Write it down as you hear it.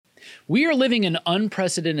We are living in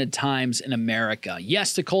unprecedented times in America.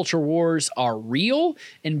 Yes, the culture wars are real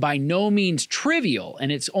and by no means trivial,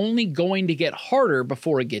 and it's only going to get harder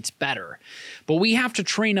before it gets better. But we have to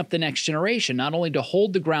train up the next generation, not only to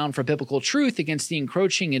hold the ground for biblical truth against the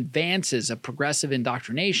encroaching advances of progressive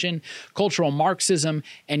indoctrination, cultural Marxism,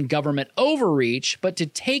 and government overreach, but to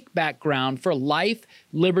take back ground for life,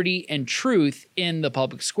 liberty, and truth in the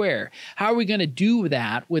public square. How are we going to do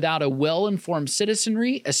that without a well-informed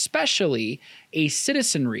citizenry, especially a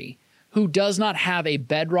citizenry who does not have a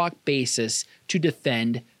bedrock basis to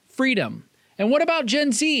defend freedom? And what about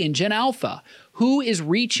Gen Z and Gen Alpha? Who is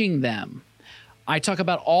reaching them? I talk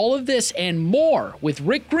about all of this and more with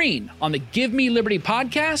Rick Green on the Give Me Liberty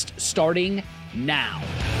podcast, starting now.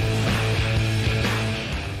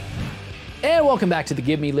 And welcome back to the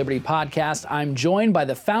Give Me Liberty podcast. I'm joined by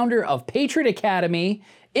the founder of Patriot Academy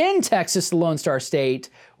in Texas, the Lone Star State.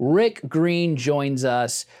 Rick Green joins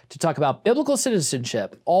us to talk about biblical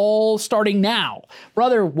citizenship, all starting now.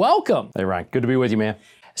 Brother, welcome. Hey, Ryan. Good to be with you, man.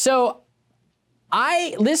 So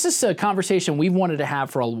this is a conversation we've wanted to have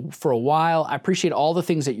for a while. I appreciate all the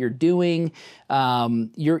things that you're doing.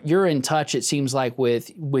 You're in touch, it seems like,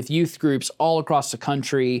 with youth groups all across the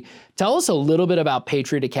country. Tell us a little bit about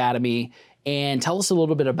Patriot Academy and tell us a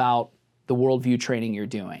little bit about the worldview training you're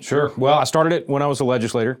doing. Sure. Well, I started it when I was a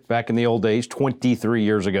legislator back in the old days, 23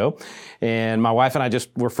 years ago. And my wife and I just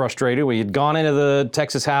were frustrated. We had gone into the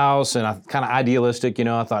Texas House and I kind of idealistic,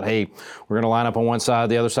 I thought, hey, we're going to line up on one side,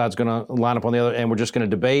 the other side's going to line up on the other, and we're just going to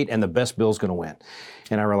debate and the best bill's going to win.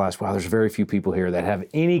 And I realized, wow, there's very few people here that have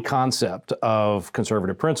any concept of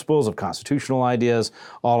conservative principles, of constitutional ideas,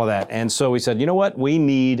 all of that. And so we said, you know what? We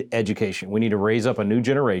need education. We need to raise up a new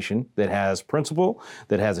generation that has principle,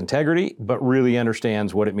 that has integrity, but really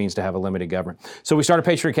understands what it means to have a limited government. So we started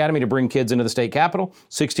Patriot Academy to bring kids into the state capitol,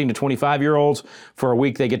 16 to 25-year-olds. For a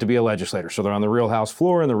week, they get to be a legislator. So they're on the real House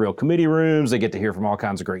floor in the real committee rooms. They get to hear from all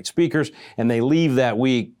kinds of great speakers. And they leave that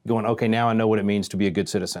week going, okay, now I know what it means to be a good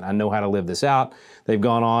citizen. I know how to live this out. They've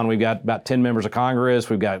gone on. We've got about 10 members of Congress.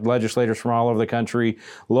 We've got legislators from all over the country,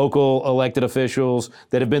 local elected officials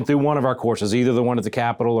that have been through one of our courses, either the one at the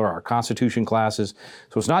Capitol or our Constitution classes.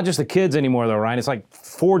 So it's not just the kids anymore, though, Ryan. It's like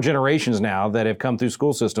 4 generations now that have come through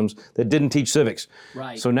school systems that didn't teach civics.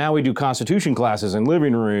 Right. So now we do Constitution classes in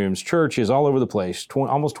living rooms, churches, all over the place.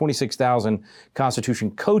 Almost 26,000 Constitution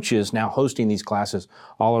coaches now hosting these classes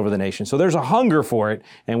all over the nation. So there's a hunger for it,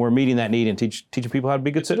 and we're meeting that need and teaching people how to be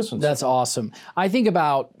good citizens. That's awesome. I think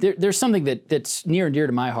about, there's something that's near and dear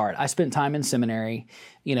to my heart. I spent time in seminary.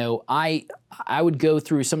 I would go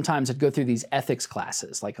through, sometimes I'd go through these ethics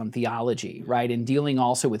classes, like on theology, right? And dealing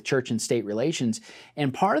also with church and state relations.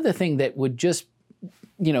 And part of the thing that would just,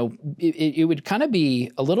 it would kind of be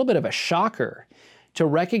a little bit of a shocker to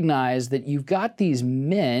recognize that you've got these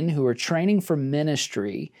men who are training for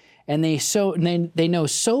ministry, and they know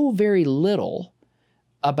so very little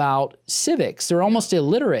about civics. They're almost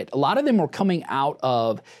illiterate. A lot of them were coming out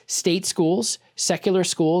of state schools, secular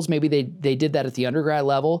schools. Maybe they did that at the undergrad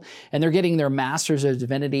level, and they're getting their master's of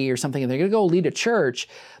divinity or something, and they're going to go lead a church.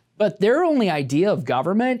 But their only idea of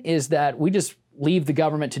government is that we just leave the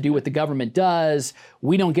government to do what the government does.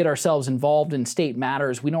 We don't get ourselves involved in state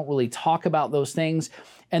matters. We don't really talk about those things.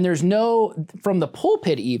 And there's no, from the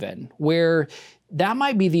pulpit even, where that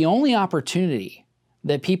might be the only opportunity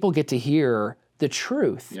that people get to hear the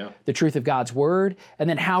truth of God's word, and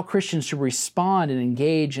then how Christians should respond and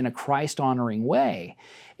engage in a Christ-honoring way.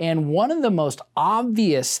 And one of the most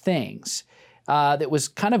obvious things that was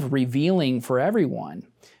kind of revealing for everyone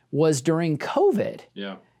was during COVID.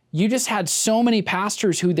 Yeah. You just had so many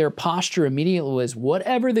pastors who their posture immediately was,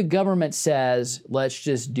 whatever the government says, let's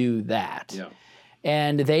just do that. Yeah.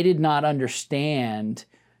 And they did not understand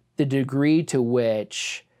the degree to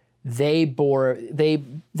which they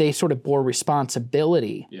sort of bore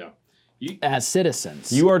responsibility as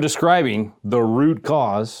citizens. You are describing the root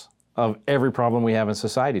cause of every problem we have in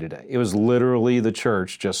society today. It was literally the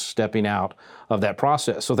church just stepping out of that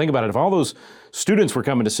process. So think about it. If all those students were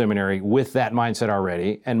coming to seminary with that mindset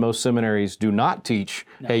already, and most seminaries do not teach,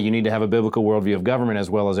 hey, you need to have a biblical worldview of government as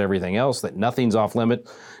well as everything else, that nothing's off limit.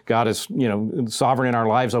 God is, sovereign in our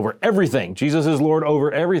lives over everything. Jesus is Lord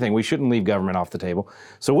over everything. We shouldn't leave government off the table.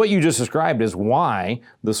 So what you just described is why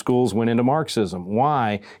the schools went into Marxism,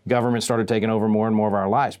 why government started taking over more and more of our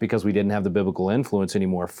lives, because we didn't have the biblical influence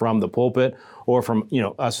anymore from the pulpit or from,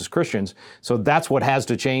 us as Christians. So that's what has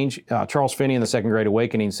to change. Charles Finney in the Second Great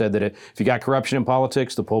Awakening said that if you got corrupt corruption in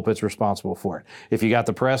politics, the pulpit's responsible for it. If you got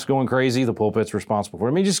the press going crazy, the pulpit's responsible for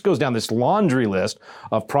it. I mean, it just goes down this laundry list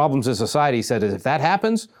of problems in society. Said if that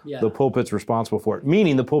happens, the pulpit's responsible for it.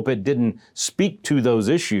 Meaning the pulpit didn't speak to those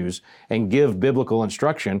issues and give biblical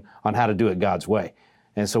instruction on how to do it God's way.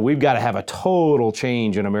 And so we've got to have a total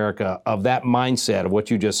change in America of that mindset of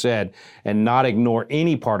what you just said and not ignore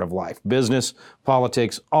any part of life, business,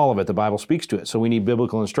 politics, all of it. The Bible speaks to it. So we need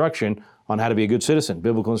biblical instruction on how to be a good citizen,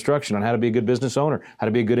 biblical instruction on how to be a good business owner, how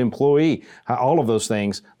to be a good employee, all of those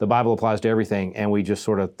things. The Bible applies to everything, and we just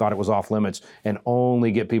sort of thought it was off limits and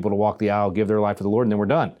only get people to walk the aisle, give their life to the Lord, and then we're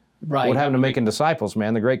done. Right. What happened to making disciples,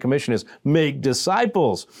 man? The Great Commission is make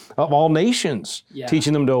disciples of all nations,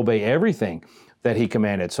 teaching them to obey everything that he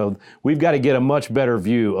commanded. So we've got to get a much better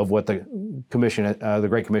view of what the commission, the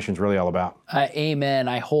Great Commission is really all about. Amen.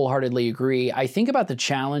 I wholeheartedly agree. I think about the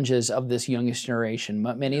challenges of this youngest generation.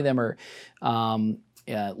 Many of them are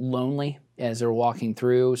lonely as they're walking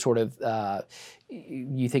through, sort of,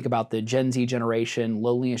 you think about the Gen Z generation,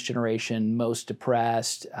 loneliest generation, most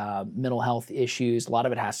depressed, mental health issues. A lot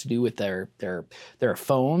of it has to do with their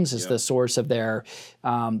phones as the source of their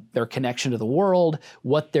connection to the world,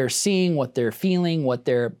 what they're seeing, what they're feeling,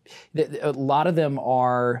 a lot of them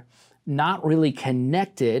are not really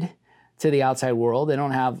connected to the outside world. They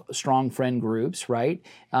don't have strong friend groups, right?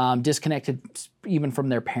 Disconnected even from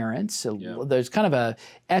their parents. So there's kind of a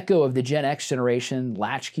echo of the Gen X generation,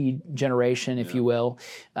 latchkey generation, if you will.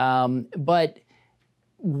 But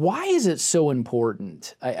why is it so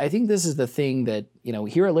important? I think this is the thing that,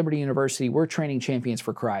 here at Liberty University, we're training champions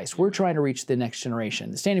for Christ. We're trying to reach the next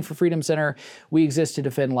generation. The Standing for Freedom Center, we exist to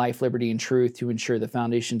defend life, liberty, and truth to ensure the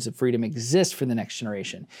foundations of freedom exist for the next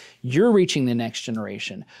generation. You're reaching the next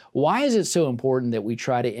generation. Why is it so important that we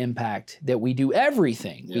try to impact, that we do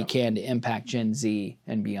everything we can to impact Gen Z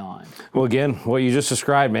and beyond? Well, again, what you just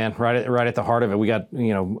described, man, right at the heart of it. We got,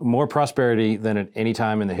 more prosperity than at any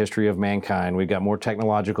time in the history of mankind. We've got more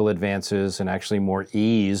technological advances and actually more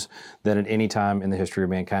ease than at any time in the history of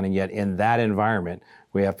mankind. And yet in that environment,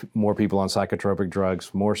 we have more people on psychotropic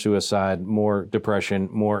drugs, more suicide, more depression,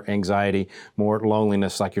 more anxiety, more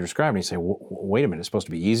loneliness, like you're describing. You say, wait a minute, it's supposed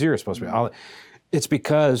to be easier? It's supposed to be all. It's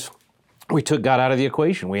because we took God out of the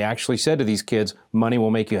equation. We actually said to these kids, money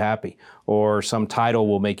will make you happy, or some title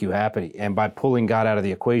will make you happy. And by pulling God out of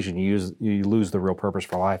the equation, you lose the real purpose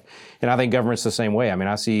for life. And I think government's the same way. I mean,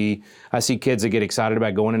 I see kids that get excited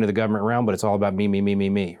about going into the government realm, but it's all about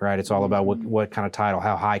me, right? It's all about what kind of title,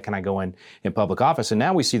 how high can I go in public office? And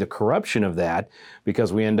now we see the corruption of that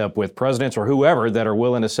because we end up with presidents or whoever that are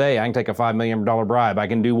willing to say, I can take a $5 million bribe, I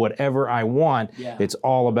can do whatever I want. Yeah. It's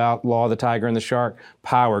all about law of the tiger and the shark,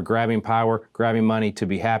 power, grabbing money to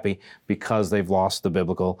be happy because they've lost the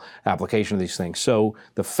biblical application of these things. So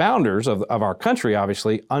the founders of our country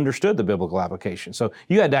obviously understood the biblical application. So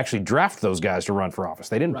you had to actually draft those guys to run for office.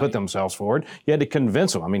 They didn't put themselves forward. You had to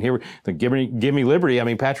convince them. I mean, give me liberty. I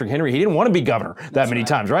mean, Patrick Henry, he didn't want to be governor that many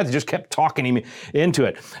times, right? They just kept talking him into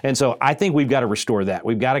it. And so I think we've got to restore that.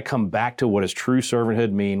 We've got to come back to what does true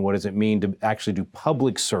servanthood mean? What does it mean to actually do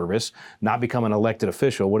public service, not become an elected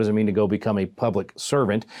official? What does it mean to go become a public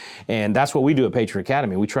servant? And that's what we do at Patriot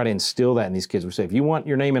Academy. We try to instill that in these kids. We say, if you want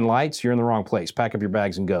your name in lights, you're in the wrong place. Pack up your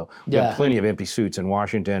bags and go. We have plenty of empty suits in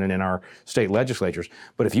Washington and in our state legislatures.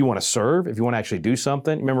 But if you want to serve, if you want to actually do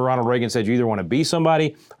something, remember Ronald Reagan said you either want to be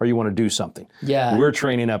somebody or you want to do something. Yeah. We're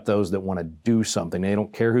training up those that want to do something. They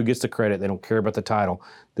don't care who gets the credit. They don't care about the title.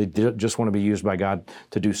 They just want to be used by God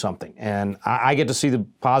to do something. And I get to see the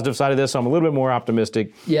positive side of this. So I'm a little bit more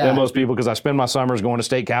optimistic than most people because I spend my summers going to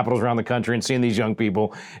state capitals around the country and seeing these young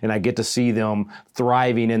people, and I get to see them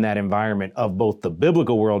thriving in that environment of both the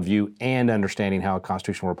biblical worldview and understanding how a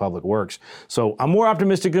constitutional republic works. So I'm more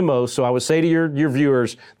optimistic than most. So I would say to your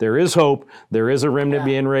viewers, there is hope. There is a remnant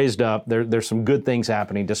being raised up. There's some good things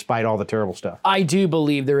happening despite all the terrible stuff. I do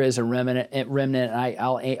believe there is a remnant, and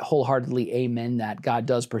I'll wholeheartedly amen that. God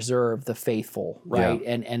does preserve the faithful, right?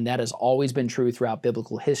 Yeah. And that has always been true throughout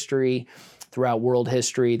biblical history, throughout world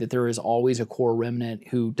history, that there is always a core remnant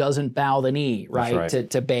who doesn't bow the knee, right?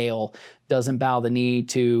 To Baal, doesn't bow the knee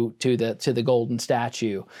to the golden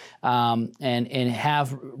statue, and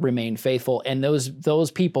have remained faithful. And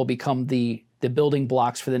those people become the building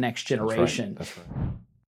blocks for the next generation. That's right.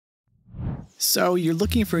 So you're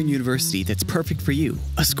looking for a university that's perfect for you,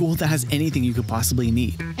 a school that has anything you could possibly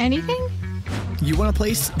need. Anything? You want a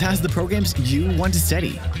place that has the programs you want to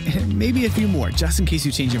study, and maybe a few more, just in case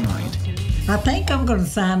you change your mind. I think I'm going to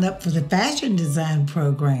sign up for the fashion design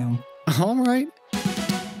program. All right.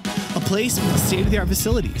 A place with state-of-the-art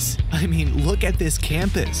facilities. I mean, look at this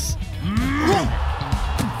campus.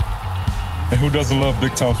 And who doesn't love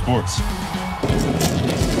big-time sports?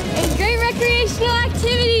 And great recreational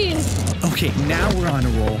activities. Okay, now we're on a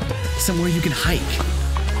roll. Somewhere you can hike,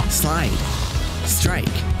 slide, strike,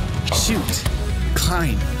 shoot,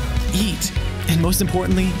 climb, eat, and most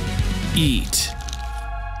importantly, eat.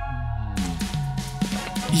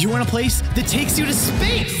 You want a place that takes you to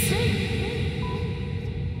space?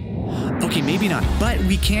 Okay, maybe not, but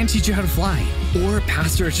we can teach you how to fly, or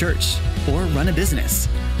pastor a church, or run a business.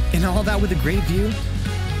 And all that with a great view?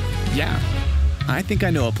 Yeah, I think I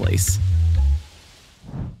know a place.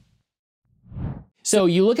 So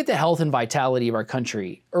you look at the health and vitality of our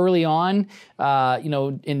country. Early on,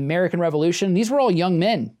 in American Revolution, these were all young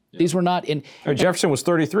men. These were not in... Jefferson was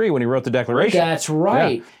 33 when he wrote the Declaration. That's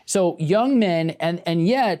right. Yeah. So young men, and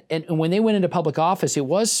yet when they went into public office, it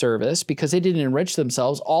was service because they didn't enrich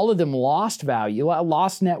themselves. All of them lost value,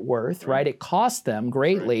 lost net worth, right? It cost them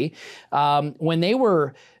greatly. When they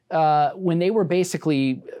were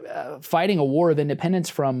basically fighting a war of independence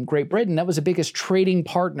from Great Britain, that was the biggest trading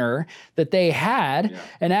partner that they had. Yeah.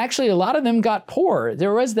 And actually, a lot of them got poor.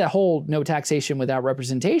 There was the whole no taxation without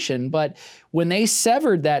representation, but when they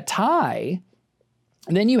severed that tie,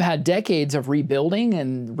 and then you had decades of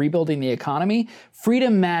rebuilding the economy,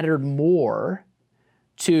 freedom mattered more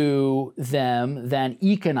to them than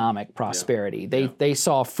economic prosperity. They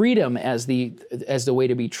saw freedom as the way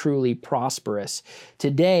to be truly prosperous.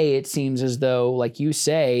 Today, it seems as though, like you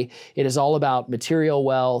say, it is all about material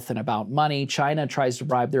wealth and about money. China tries to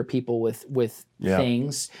bribe their people with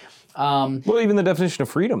things. Well, even the definition of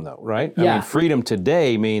freedom, though, right? I mean, freedom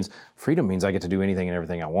today means I get to do anything and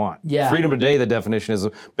everything I want. Yeah. Freedom today, the definition is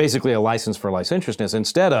basically a license for licentiousness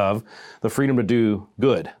instead of the freedom to do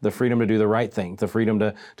good, the freedom to do the right thing, the freedom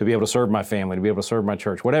to be able to serve my family, to be able to serve my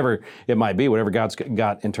church, whatever it might be, whatever God's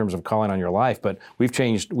got in terms of calling on your life. But we've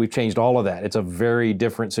changed all of that. It's a very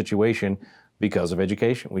different situation because of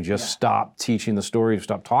education. We just stopped teaching the story,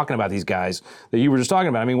 stopped talking about these guys that you were just talking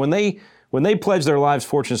about. I mean, when they pledged their lives,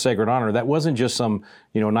 fortune, sacred honor, that wasn't just some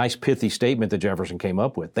nice pithy statement that Jefferson came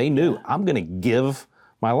up with. They knew, I'm going to give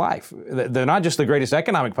my life. They're not just the greatest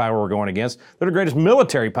economic power we're going against, they're the greatest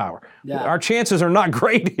military power. Yeah. Our chances are not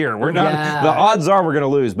great here. We're not. The odds are we're going to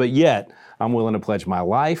lose, but yet I'm willing to pledge my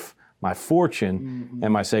life, my fortune,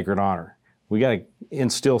 and my sacred honor. We got to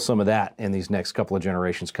instill some of that in these next couple of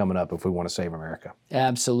generations coming up if we want to save America.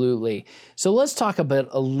 Absolutely. So let's talk a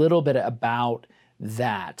little bit about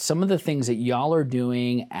that. Some of the things that y'all are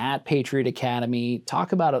doing at Patriot Academy.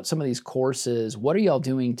 Talk about some of these courses. What are y'all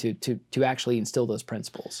doing to actually instill those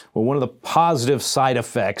principles? Well, one of the positive side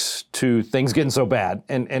effects to things getting so bad,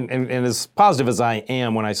 and as positive as I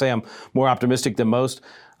am when I say I'm more optimistic than most,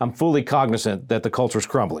 I'm fully cognizant that the culture's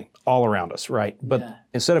crumbling all around us, right? But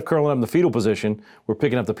instead of curling up in the fetal position, we're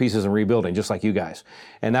picking up the pieces and rebuilding, just like you guys.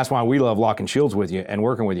 And that's why we love locking shields with you and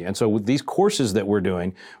working with you. And so with these courses that we're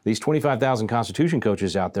doing, these 25,000 Constitution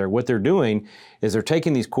coaches out there, what they're doing is they're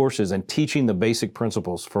taking these courses and teaching the basic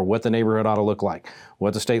principles for what the neighborhood ought to look like,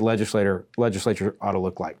 what the state legislature ought to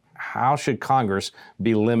look like. How should Congress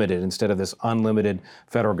be limited instead of this unlimited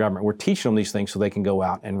federal government? We're teaching them these things so they can go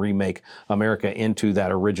out and remake America into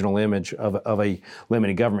that original image of a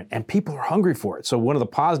limited government. And people are hungry for it. So one of the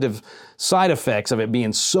positive side effects of it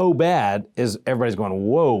being so bad is everybody's going,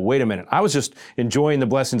 whoa, wait a minute. I was just enjoying the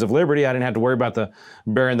blessings of liberty. I didn't have to worry about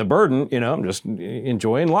bearing the burden. I'm just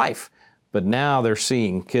enjoying life. But now they're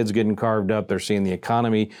seeing kids getting carved up. They're seeing the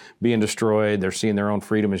economy being destroyed. They're seeing their own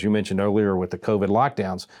freedom, as you mentioned earlier, with the COVID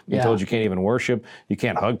lockdowns. Being told you can't even worship. You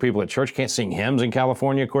can't hug people at church. You can't sing hymns in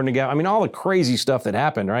California, according to Gavin. I mean, all the crazy stuff that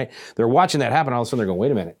happened, right? They're watching that happen. All of a sudden, they're going,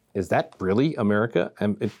 wait a minute. Is that really America?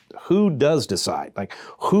 And who does decide? Like,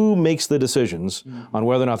 who makes the decisions on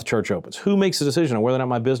whether or not the church opens? Who makes the decision on whether or not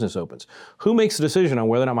my business opens? Who makes the decision on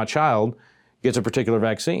whether or not my child gets a particular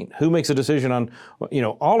vaccine? Who makes a decision on,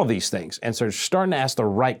 all of these things? And so starting to ask the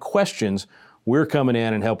right questions. We're coming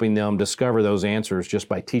in and helping them discover those answers just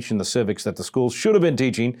by teaching the civics that the schools should have been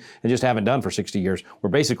teaching and just haven't done for 60 years.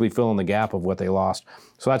 We're basically filling the gap of what they lost.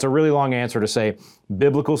 So that's a really long answer to say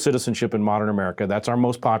biblical citizenship in modern America. That's our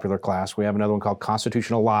most popular class. We have another one called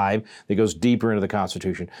Constitutional Live that goes deeper into the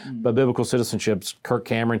Constitution. But biblical citizenship's Kirk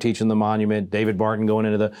Cameron teaching the monument, David Barton going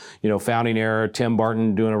into the founding era, Tim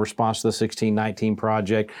Barton doing a response to the 1619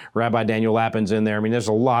 Project, Rabbi Daniel Lappin's in there. I mean, there's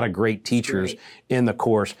a lot of great teachers in the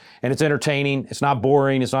course, and it's entertaining. entertaining. It's not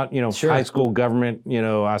boring. It's not, Sure. high school government,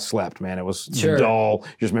 I slept, man. It was Sure. dull,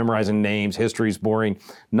 just memorizing names. History's boring.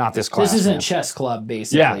 Not this class. This isn't man. chess club,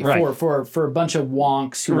 basically, Yeah, right. for a bunch of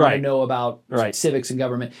wonks who want to Right. know about Right. civics and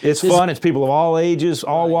government. It's fun. It's people of all ages,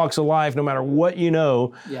 all walks of life. No matter what you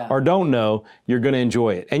know Yeah. or don't know, you're going to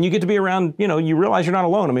enjoy it. And you get to be around, you realize you're not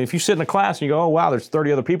alone. I mean, if you sit in a class and you go, oh, wow, there's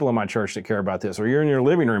 30 other people in my church that care about this. Or you're in your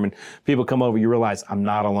living room and people come over, you realize I'm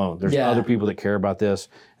not alone. There's Yeah. other people that care about this.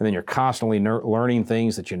 And then you're constantly learning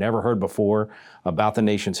things that you never heard before about the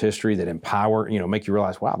nation's history that empower, make you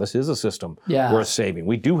realize, wow, this is a system Yeah. worth saving.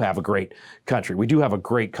 We do have a great country. We do have a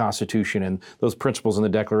great Constitution, and those principles in the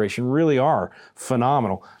Declaration really are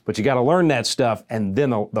phenomenal. But you got to learn that stuff. And then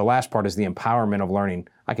the last part is the empowerment of learning,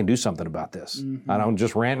 I can do something about this. I don't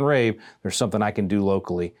just rant and rave. There's something I can do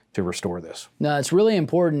locally to restore this. No, it's really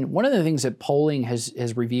important. One of the things that polling has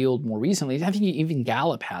revealed more recently, I think even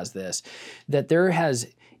Gallup has this, that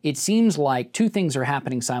it seems like two things are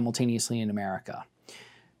happening simultaneously in America.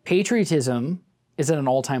 Patriotism is at an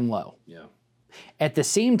all-time low. Yeah. At the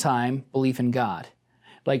same time, belief in God.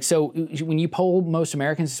 So when you poll most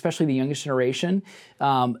Americans, especially the youngest generation,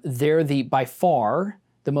 they're by far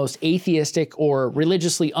the most atheistic or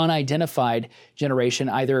religiously unidentified generation,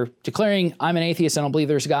 either declaring, I'm an atheist, I don't believe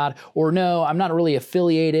there's God, or no, I'm not really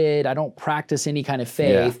affiliated, I don't practice any kind of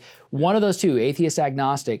faith. Yeah. One of those two, atheist,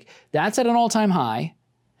 agnostic, that's at an all-time high.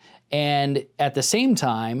 And at the same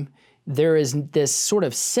time, there is this sort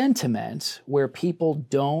of sentiment where people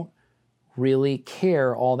don't really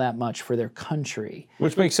care all that much for their country.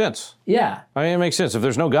 Which makes sense. Yeah. I mean, it makes sense. If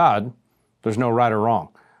there's no God, there's no right or wrong.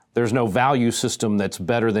 There's no value system that's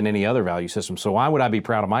better than any other value system. So why would I be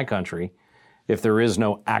proud of my country if there is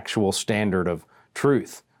no actual standard of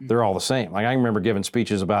truth? They're all the same. Like I remember giving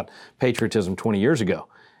speeches about patriotism 20 years ago.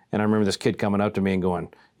 And I remember this kid coming up to me and going,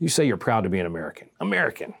 you say you're proud to be an American.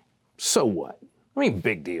 American. So what? I mean,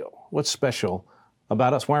 big deal. What's special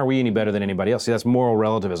about us? Why are we any better than anybody else? See, that's moral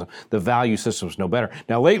relativism. The value system's no better.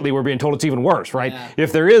 Now, lately, we're being told it's even worse, right? Yeah.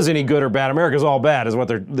 If there is any good or bad, America's all bad is what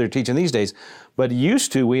they're teaching these days. But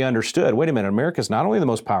used to, we understood, wait a minute, America's not only the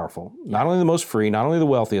most powerful, not only the most free, not only the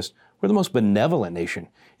wealthiest, we're the most benevolent nation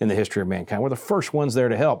in the history of mankind. We're the first ones there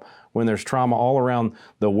to help when there's trauma all around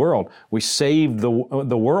the world. We saved the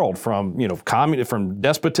world from, from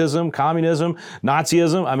despotism, communism,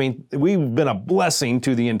 Nazism. I mean, we've been a blessing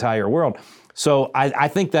to the entire world. So I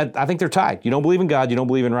think they're tied. You don't believe in God, you don't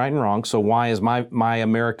believe in right and wrong, so why is my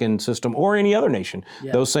American system or any other nation,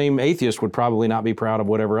 those same atheists would probably not be proud of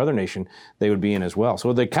whatever other nation they would be in as well.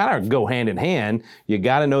 So they kind of go hand in hand. You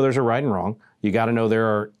got to know there's a right and wrong. You got to know there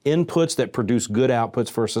are inputs that produce good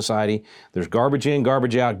outputs for a society. There's garbage in,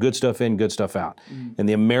 garbage out, good stuff in, good stuff out. And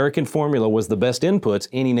the American formula was the best inputs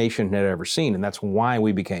any nation had ever seen, and that's why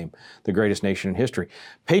we became the greatest nation in history.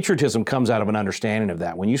 Patriotism comes out of an understanding of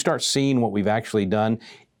that. When you start seeing what we've actually done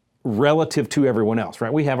relative to everyone else,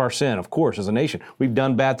 right? We have our sin, of course, as a nation. We've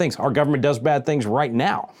done bad things. Our government does bad things right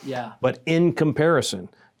now. Yeah. But in comparison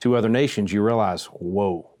to other nations, you realize,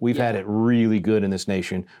 whoa, we've had it really good in this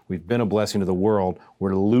nation. We've been a blessing to the world.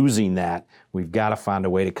 We're losing that. We've got to find a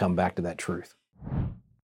way to come back to that truth.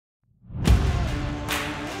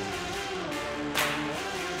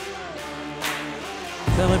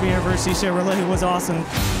 The Liberty University Chevrolet was awesome.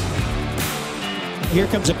 Here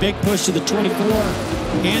comes a big push to the 24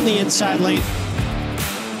 and the inside lane.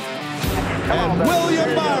 And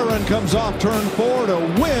William Byron comes off turn 4 to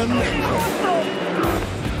win.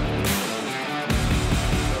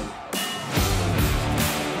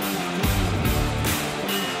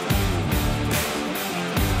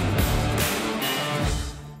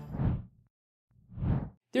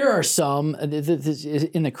 There are some,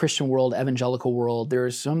 in the Christian world, evangelical world, there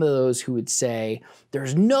are some of those who would say,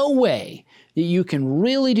 there's no way that you can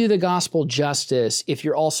really do the gospel justice if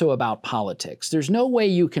you're also about politics. There's no way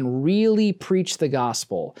you can really preach the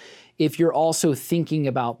gospel if you're also thinking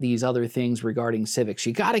about these other things regarding civics.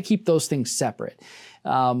 You got to keep those things separate.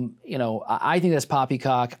 I think that's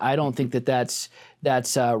poppycock. I don't think that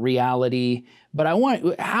that's reality.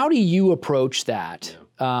 But how do you approach that?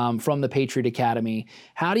 From the Patriot Academy.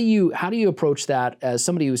 How do you approach that as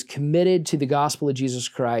somebody who's committed to the gospel of Jesus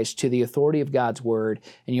Christ, to the authority of God's word,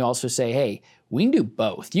 and you also say, hey, we can do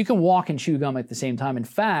both. You can walk and chew gum at the same time. In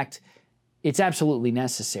fact, it's absolutely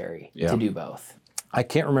necessary to do both. I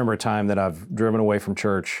can't remember a time that I've driven away from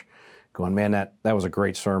church going, man, that was a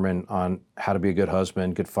great sermon on how to be a good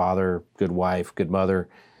husband, good father, good wife, good mother.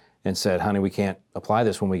 and said, honey, we can't apply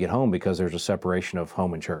this when we get home because there's a separation of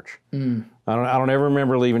home and church. I don't ever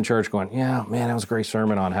remember leaving church going, yeah, man, that was a great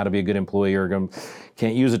sermon on how to be a good employee, or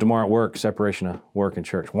can't use it tomorrow at work, separation of work and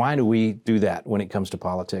church. Why do we do that when it comes to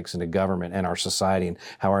politics and to government and our society and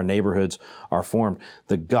how our neighborhoods are formed?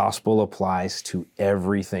 The gospel applies to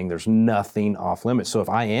everything. There's nothing off limits. So if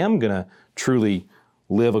I am going to truly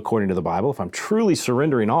live according to the Bible, if I'm truly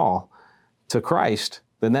surrendering all to Christ,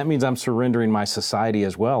 then that means I'm surrendering my society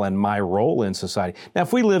as well and my role in society. Now,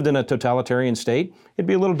 if we lived in a totalitarian state, it'd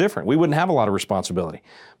be a little different. We wouldn't have a lot of responsibility.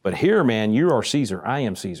 But here, man, you are Caesar, I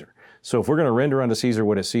am Caesar. So if we're going to render unto Caesar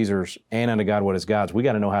what is Caesar's and unto God what is God's, we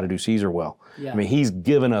got to know how to do Caesar well. Yeah. I mean, he's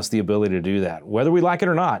given us the ability to do that. Whether we like it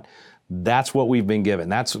or not, that's what we've been given.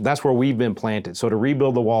 That's where we've been planted. So to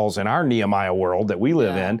rebuild the walls in our Nehemiah world that we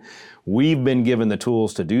live in, we've been given the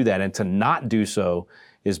tools to do that. And to not do so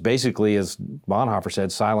is basically, as Bonhoeffer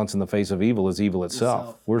said, silence in the face of evil is evil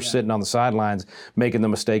itself. We're sitting on the sidelines making the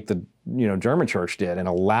mistake that German church did and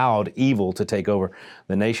allowed evil to take over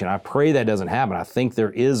the nation. I pray that doesn't happen. I think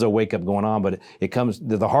there is a wake up going on, but it comes,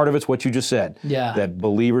 the heart of it's what you just said, that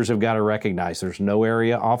believers have got to recognize there's no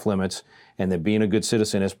area off limits, and that being a good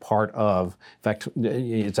citizen is part of, in fact,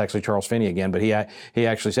 it's actually Charles Finney again, but he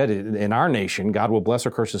actually said, in our nation, God will bless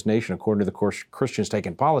or curse this nation according to the course Christians take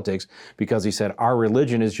in politics, because he said our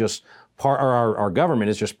religion is just part, or our government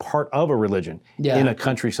is just part of a religion in a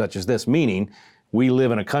country such as this, meaning we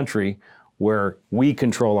live in a country where we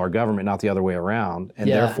control our government, not the other way around, and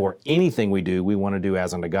therefore anything we do, we want to do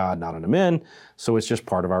as unto God, not unto men. So it's just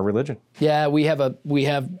part of our religion. Yeah, we have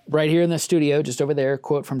right here in the studio, just over there, a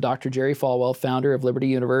quote from Dr. Jerry Falwell, founder of Liberty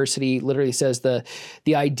University, literally says the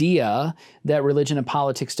idea that religion and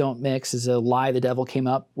politics don't mix is a lie the devil came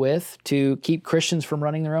up with to keep Christians from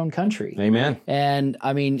running their own country. Amen. And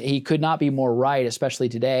I mean, he could not be more right, especially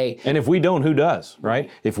today. And if we don't, who does, right?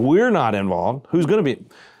 If we're not involved, who's going to be?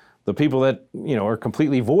 The people that, are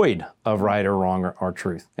completely void of right or wrong or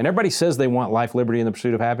truth. And everybody says they want life, liberty, and the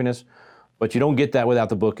pursuit of happiness, but you don't get that without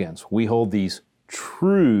the bookends. We hold these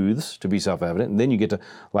truths to be self-evident, and then you get to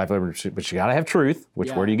life, liberty, but you got to have truth.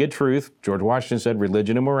 Where do you get truth? George Washington said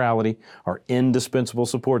religion and morality are indispensable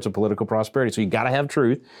supports of political prosperity. So you got to have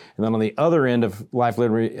truth. And then on the other end of life,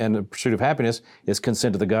 liberty, and the pursuit of happiness is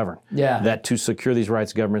consent of the governed. That to secure these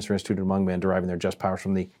rights, governments are instituted among men, deriving their just powers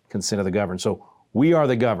from the consent of the governed. So we are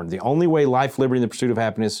the governed. The only way life, liberty, and the pursuit of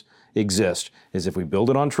happiness exist is if we build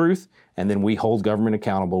it on truth, and then we hold government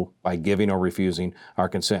accountable by giving or refusing our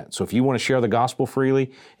consent. So if you want to share the gospel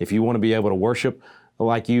freely, if you want to be able to worship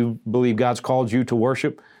like you believe God's called you to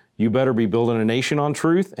worship, you better be building a nation on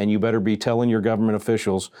truth, and you better be telling your government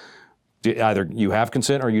officials either you have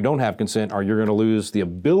consent or you don't have consent, or you're going to lose the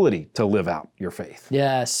ability to live out your faith.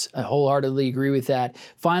 Yes, I wholeheartedly agree with that.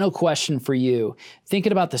 Final question for you.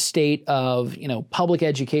 Thinking about the state of, public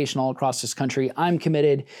education all across this country, I'm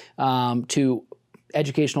committed to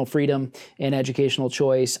educational freedom and educational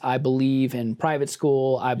choice. I believe in private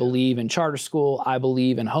school. I believe in charter school. I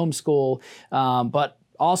believe in homeschool. But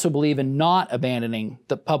also believe in not abandoning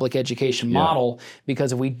the public education model,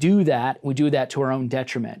 because if we do that to our own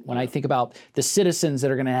detriment. When I think about the citizens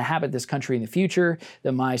that are going to inhabit this country in the future,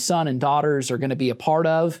 that my son and daughters are going to be a part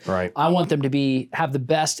of, I want them to have the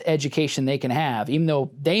best education they can have. Even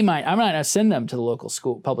though I might not send them to the local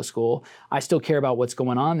school, public school, I still care about what's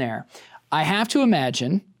going on there. I have to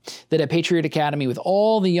imagine that at Patriot Academy, with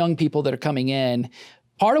all the young people that are coming in,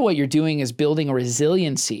 part of what you're doing is building a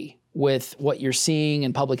resiliency with what you're seeing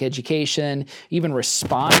in public education, even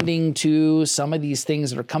responding to some of these things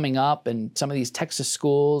that are coming up in some of these Texas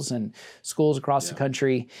schools and schools across the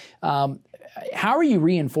country. How are you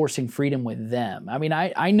reinforcing freedom with them? I mean,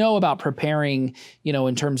 I know about preparing,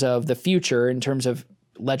 in terms of the future, in terms of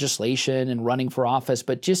legislation and running for office,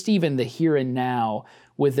 but just even the here and now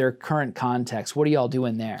with their current context, what are y'all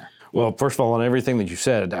doing there? Well, first of all, on everything that you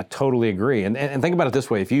said, I totally agree. And think about it this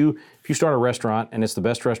way. If you start a restaurant and it's the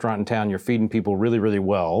best restaurant in town, you're feeding people really, really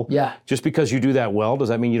well. Yeah. Just because you do that well, does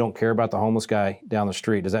that mean you don't care about the homeless guy down the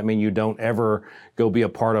street? Does that mean you don't ever go be a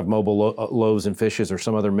part of Mobile Loaves and Fishes or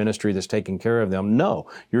some other ministry that's taking care of them? No,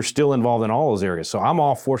 you're still involved in all those areas. So I'm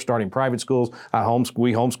all for starting private schools.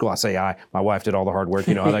 We homeschool. I say my wife did all the hard work.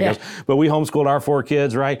 You know how that goes. But we homeschooled our 4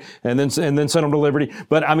 kids, right? And then sent them to Liberty.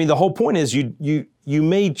 But I mean, the whole point is you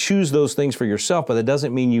may choose those things for yourself, but that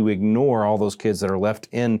doesn't mean you ignore all those kids that are left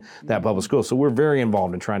in that public school. So we're very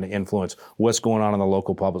involved in trying to influence what's going on in the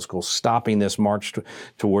local public schools, stopping this march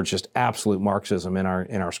towards just absolute Marxism in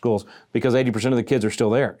our schools, because 80% of the kids are still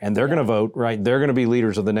there, and they're going to vote, right? They're going to be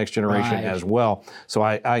leaders of the next generation as well. So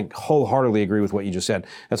I wholeheartedly agree with what you just said.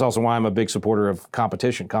 That's also why I'm a big supporter of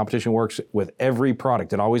competition. Competition works with every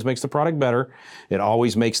product. It always makes the product better. It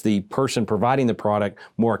always makes the person providing the product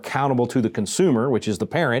more accountable to the consumer, which is the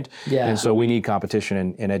parent. Yeah. And so we need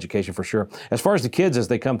competition in education for sure. As far as the kids, as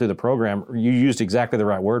they come through the program, you used exactly the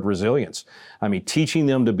right word, resilience. I mean, teaching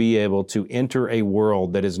them to be able to enter a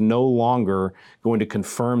world that is no longer going to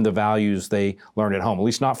confirm the values they learned at home, at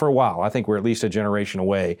least not for a while. I think we're at least a generation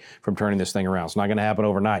away from turning this thing around. It's not going to happen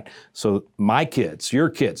overnight. So my kids, your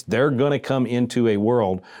kids, they're going to come into a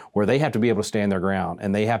world where they have to be able to stand their ground,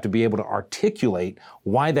 and they have to be able to articulate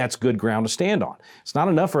why that's good ground to stand on. It's not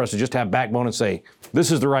enough for us to just have backbone and say,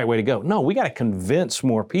 this is the right way to go. No, we got to convince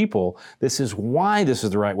more people this is why this is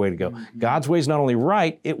the right way to go. Mm-hmm. God's way is not only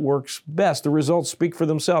right, it works best. The results speak for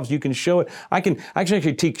themselves. You can show it. I can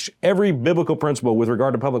actually teach every biblical principle with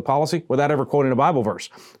regard to public policy without ever quoting a Bible verse,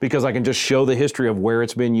 because I can just show the history of where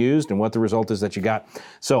it's been used and what the result is that you got.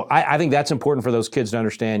 So I think that's important for those kids to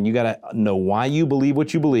understand. You got to know why you believe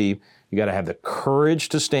what you believe. You got to have the courage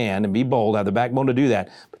to stand and be bold, have the backbone to do that,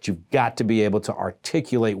 but you've got to be able to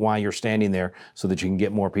articulate why you're standing there so that you can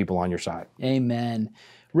get more people on your side. Amen.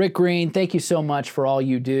 Rick Green, thank you so much for all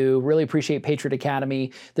you do. Really appreciate Patriot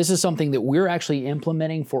Academy. This is something that we're actually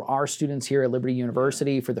implementing for our students here at Liberty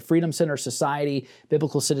University. For the Freedom Center Society,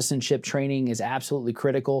 biblical citizenship training is absolutely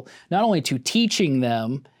critical, not only to teaching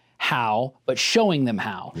them how, but showing them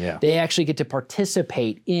how. Yeah. They actually get to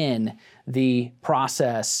participate in the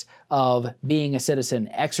process of being a citizen,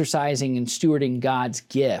 exercising and stewarding God's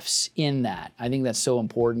gifts in that. I think that's so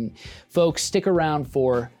important. Folks, stick around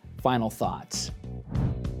for final thoughts.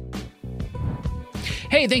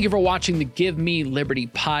 Hey, thank you for watching the Give Me Liberty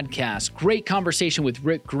podcast. Great conversation with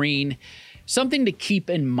Rick Green. Something to keep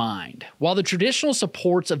in mind. While the traditional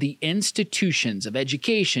supports of the institutions of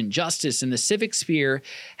education, justice, and the civic sphere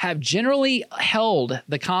have generally held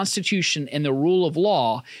the Constitution and the rule of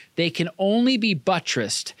law, they can only be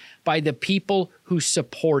buttressed by the people who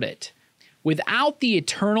support it. Without the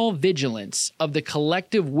eternal vigilance of the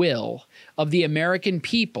collective will of the American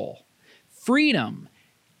people, freedom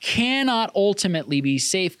cannot ultimately be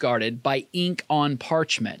safeguarded by ink on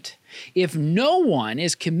parchment. If no one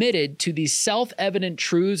is committed to the self-evident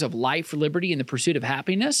truths of life, liberty, and the pursuit of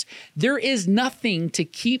happiness, there is nothing to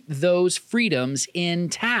keep those freedoms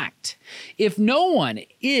intact. If no one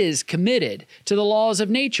is committed to the laws of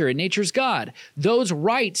nature and nature's God, those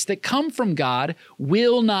rights that come from God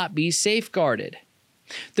will not be safeguarded.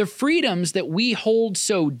 The freedoms that we hold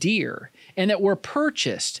so dear and that were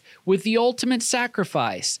purchased with the ultimate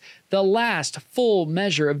sacrifice, the last full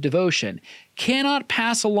measure of devotion, cannot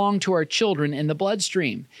pass along to our children in the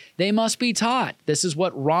bloodstream. They must be taught. This is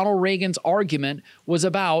what Ronald Reagan's argument was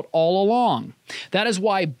about all along. That is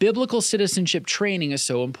why biblical citizenship training is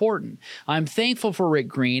so important. I'm thankful for Rick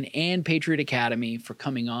Green and Patriot Academy for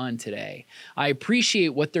coming on today. I appreciate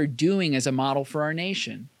what they're doing as a model for our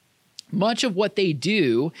nation. Much of what they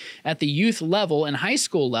do at the youth level and high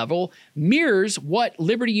school level mirrors what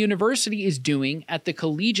Liberty University is doing at the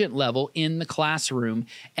collegiate level in the classroom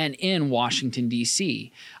and in Washington,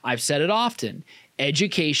 D.C. I've said it often.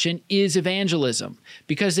 Education is evangelism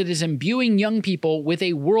because it is imbuing young people with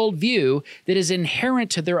a worldview that is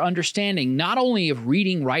inherent to their understanding not only of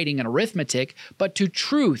reading, writing, and arithmetic, but to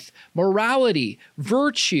truth, morality,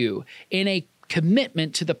 virtue, and a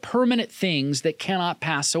commitment to the permanent things that cannot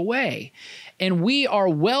pass away. And we are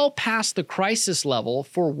well past the crisis level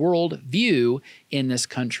for worldview in this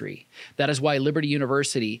country. That is why Liberty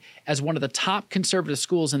University, as one of the top conservative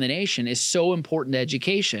schools in the nation, is so important to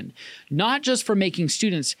education, not just for making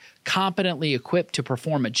students competently equipped to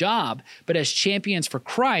perform a job, but as champions for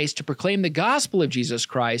Christ to proclaim the gospel of Jesus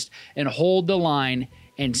Christ and hold the line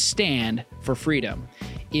and stand for freedom.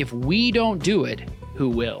 If we don't do it, who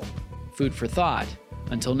will? Food for thought.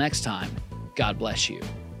 Until next time, God bless you.